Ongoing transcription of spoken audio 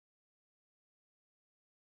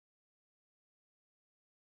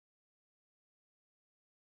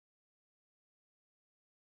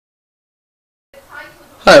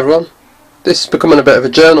Hi everyone, this is becoming a bit of a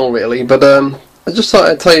journal really, but I just thought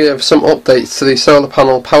I'd tell you of some updates to the solar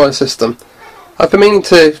panel power system. I've been meaning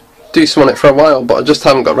to do some on it for a while, but I just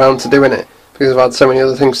haven't got round to doing it because I've had so many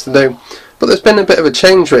other things to do. But there's been a bit of a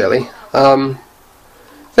change really. The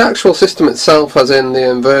actual system itself, as in the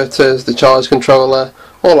inverters, the charge controller,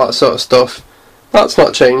 all that sort of stuff, that's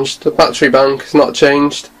not changed. The battery bank has not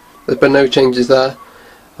changed. There's been no changes there.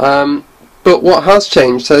 But what has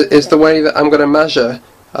changed is the way that I'm going to measure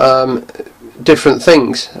different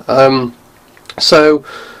things. So,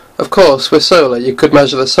 of course, with solar, you could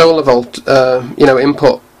measure the solar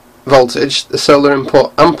input voltage, the solar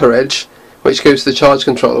input amperage, which goes to the charge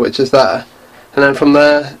controller, which is there, and then from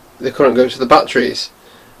there, the current goes to the batteries.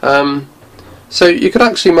 So you could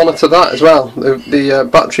actually monitor that as well, the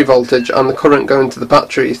battery voltage and the current going to the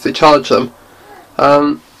batteries to charge them.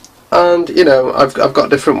 And you know, I've got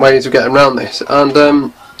different ways of getting around this.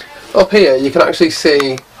 And up here you can actually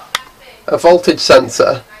see a voltage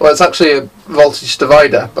sensor. Well, it's actually a voltage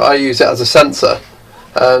divider, but I use it as a sensor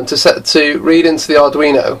to read into the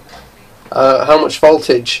Arduino how much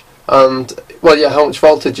voltage how much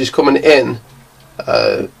voltage is coming in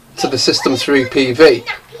to the system through PV.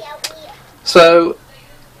 So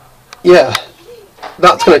yeah,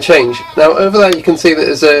 that's going to change. Now over there you can see that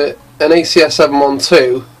there's an ACS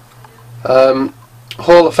 712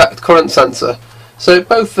 Hall effect current sensor. So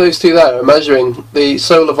both those two there are measuring the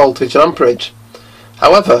solar voltage and amperage.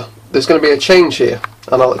 However, there's going to be a change here,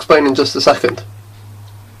 and I'll explain in just a second.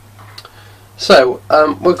 So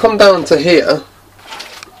we'll come down to here,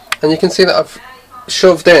 and you can see that I've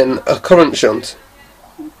shoved in a current shunt,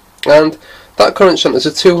 and that current shunt is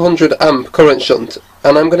a 200 amp current shunt,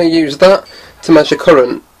 and I'm going to use that to measure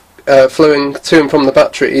current flowing to and from the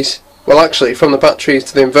batteries. Well, actually from the batteries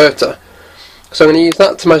to the inverter. So I'm going to use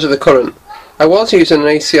that to measure the current. I was using an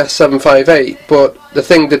ACS 758, but the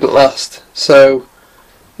thing didn't last. So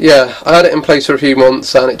yeah, I had it in place for a few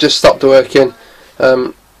months and it just stopped working,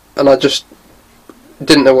 and I just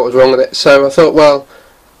didn't know what was wrong with it. So I thought, well,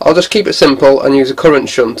 I'll just keep it simple and use a current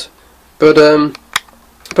shunt. But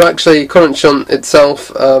actually, current shunt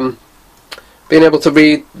itself, being able to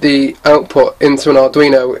read the output into an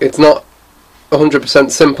Arduino, it's not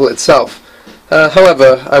 100% simple itself.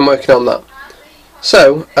 However, I'm working on that.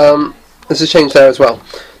 So there's a change there as well.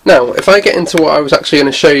 Now, if I get into what I was actually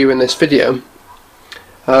going to show you in this video,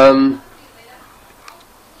 I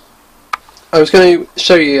was going to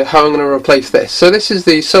show you how I'm going to replace this. So this is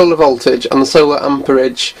the solar voltage and the solar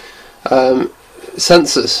amperage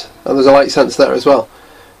sensors, and there's a light sensor there as well.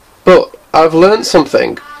 But I've learned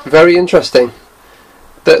something very interesting,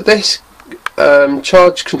 that this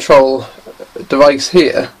charge control device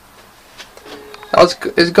here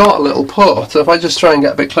it's got a little port. So if I just try and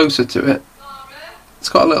get a bit closer to it, it's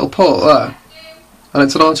got a little port there, and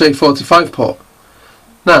it's an RJ45 port.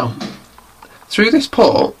 Now, through this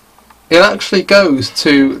port, it actually goes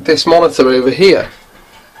to this monitor over here,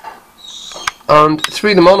 and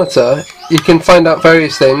through the monitor you can find out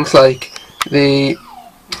various things like the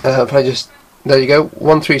there you go,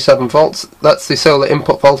 137 volts, that's the solar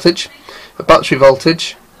input voltage, the battery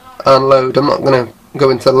voltage and load. I'm not going to go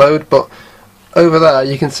into load, but over there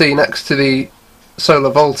you can see next to the solar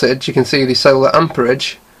voltage you can see the solar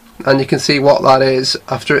amperage, and you can see what that is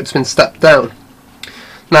after it's been stepped down.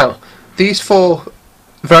 Now, these four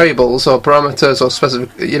variables or parameters or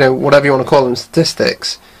specific, whatever you want to call them,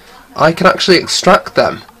 statistics, I can actually extract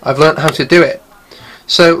them. I've learnt how to do it.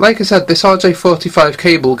 So like I said, this RJ45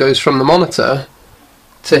 cable goes from the monitor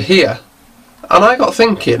to here, and I got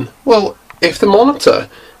thinking, well, if the monitor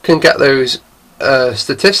can get those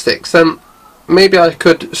statistics, then maybe I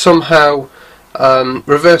could somehow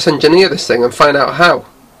reverse engineer this thing and find out how.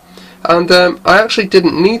 And I actually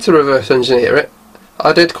didn't need to reverse engineer it.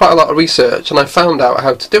 I did quite a lot of research and I found out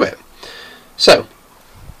how to do it. So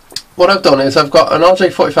what I've done is I've got an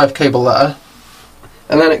RJ45 cable there,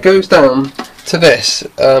 and then it goes down to this.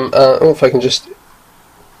 If I can just,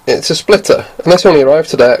 it's a splitter, and this only arrived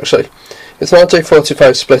today actually. It's an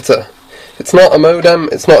RJ45 splitter. It's not a modem,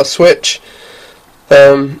 it's not a switch,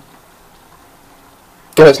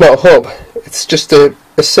 it's not a hub, it's just a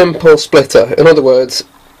simple splitter. In other words,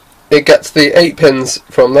 it gets the 8 pins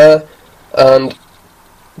from there and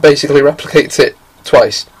basically replicates it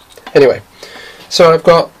twice. Anyway, so I've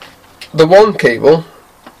got the one cable,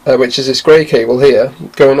 which is this grey cable here,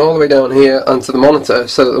 going all the way down here onto the monitor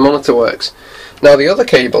so that the monitor works. Now the other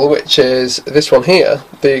cable, which is this one here,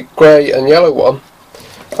 the grey and yellow one,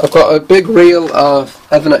 I've got a big reel of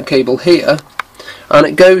Ethernet cable here, and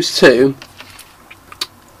it goes to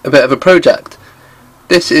a bit of a project.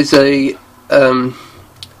 This is a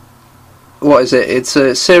what is it? It's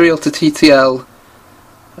a serial to TTL.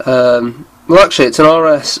 Well, actually, it's an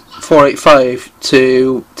RS485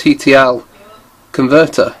 to TTL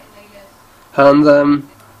converter, and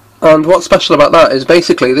what's special about that is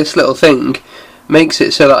basically this little thing makes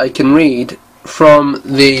it so that I can read from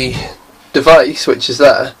the device, which is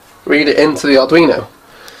there, read it into the Arduino,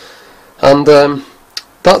 and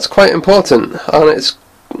that's quite important, and it's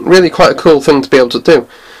really quite a cool thing to be able to do.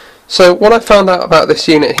 So what I found out about this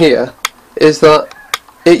unit here is that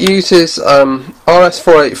it uses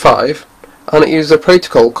RS485, and it uses a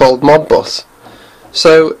protocol called Modbus.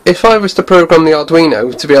 So if I was to program the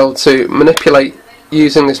Arduino to be able to manipulate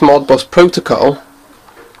using this Modbus protocol,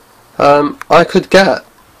 I could get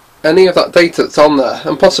any of that data that's on there,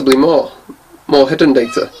 and possibly more hidden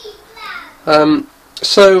data.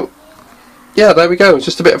 So yeah, there we go,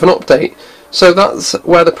 just a bit of an update. So that's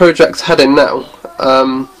where the project's heading now,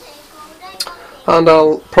 and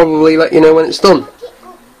I'll probably let you know when it's done.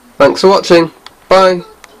 Thanks for watching, bye.